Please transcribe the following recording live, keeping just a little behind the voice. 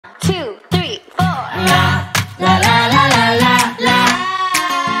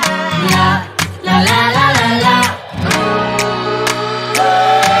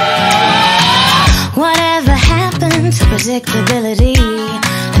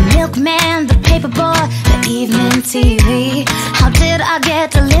TV. How did I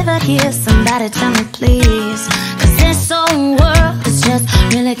get delivered here? Somebody tell me please, 'cause this whole world is just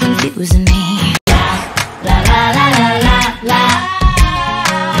really confusing me. La la la la la la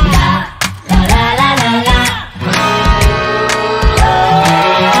la la la la la la.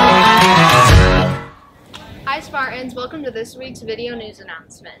 Hi Spartans, welcome to this week's video news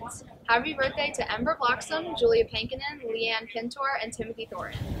announcements. Happy birthday to Ember Bloxham, Julia Pankinen, Leanne Pintor, and Timothy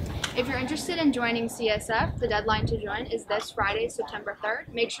Thornton. If you're interested in joining CSF, the deadline to join is this Friday, September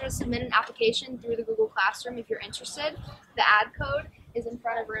 3rd. Make sure to submit an application through the Google Classroom if you're interested. The ad code is in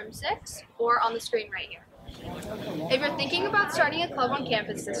front of room 6 or on the screen right here. If you're thinking about starting a club on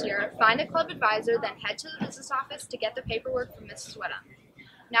campus this year, find a club advisor, then head to the business office to get the paperwork from Mrs. Wedham.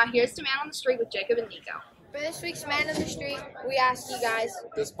 Now here's to Man on the Street with Jacob and Nico. For this week's Man on the Street, we asked you guys,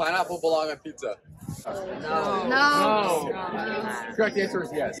 does pineapple belong on pizza? No. No. Correct answer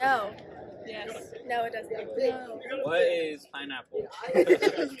is yes. No. Yes. No, it doesn't. No. What is pineapple?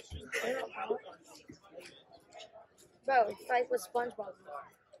 Bro, it's like what SpongeBob.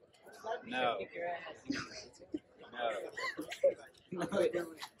 No.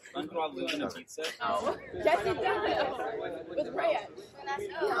 No. SpongeBob lives in a pizza? No. Yes, it does. With bread.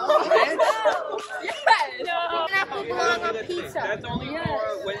 No. No. Pineapple belong on pizza. That's only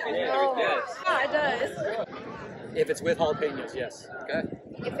for when there's yes. Yeah, it does. If it's with jalapenos, yes. Okay.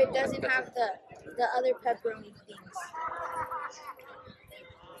 If it doesn't have the other pepperoni things.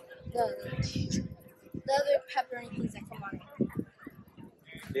 The other pepperoni things that come on it.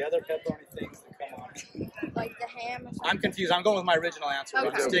 The other pepperoni things that come on. Like the ham or something. I'm confused. I'm going with my original answer. Okay.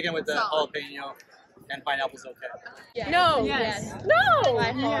 I'm just sticking with the jalapeno and pineapple's okay. Yes. No. Yes. No.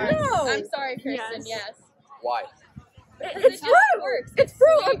 No. I'm sorry, Kristen. Yes. Why? It's fruit. Works. It's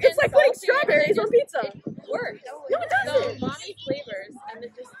fruit. It's like putting strawberries on pizza. It works. No, it doesn't. No, mommy flavors and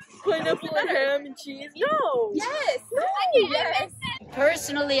then just Pineapple and ham and cheese. No. yes. No. Yes.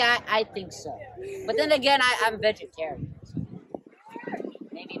 Personally, I think so. But then again, I'm vegetarian. So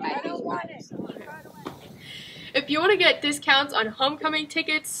maybe my bias. If you want to get discounts on homecoming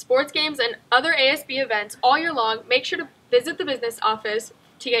tickets, sports games, and other ASB events all year long, make sure to visit the business office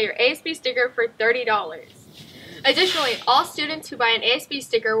to get your ASB sticker for $30. Additionally, all students who buy an ASB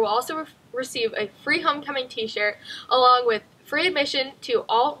sticker will also receive a free homecoming t-shirt along with free admission to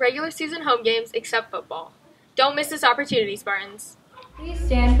all regular season home games except football. Don't miss this opportunity, Spartans. Please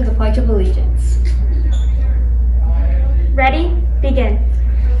stand for the Pledge of Allegiance. Ready? Begin.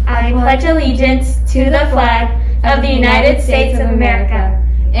 I pledge allegiance to the flag of the United States of America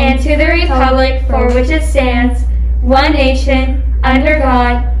and to the republic for which it stands, one nation, under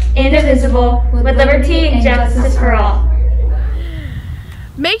God, indivisible, with liberty and justice for all.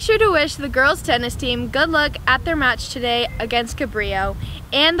 Make sure to wish the girls tennis team good luck at their match today against Cabrillo,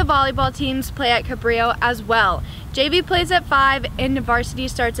 and the volleyball teams play at Cabrillo as well. JV plays at 5 and the varsity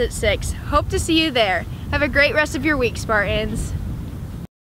starts at 6. Hope to see you there. Have a great rest of your week, Spartans.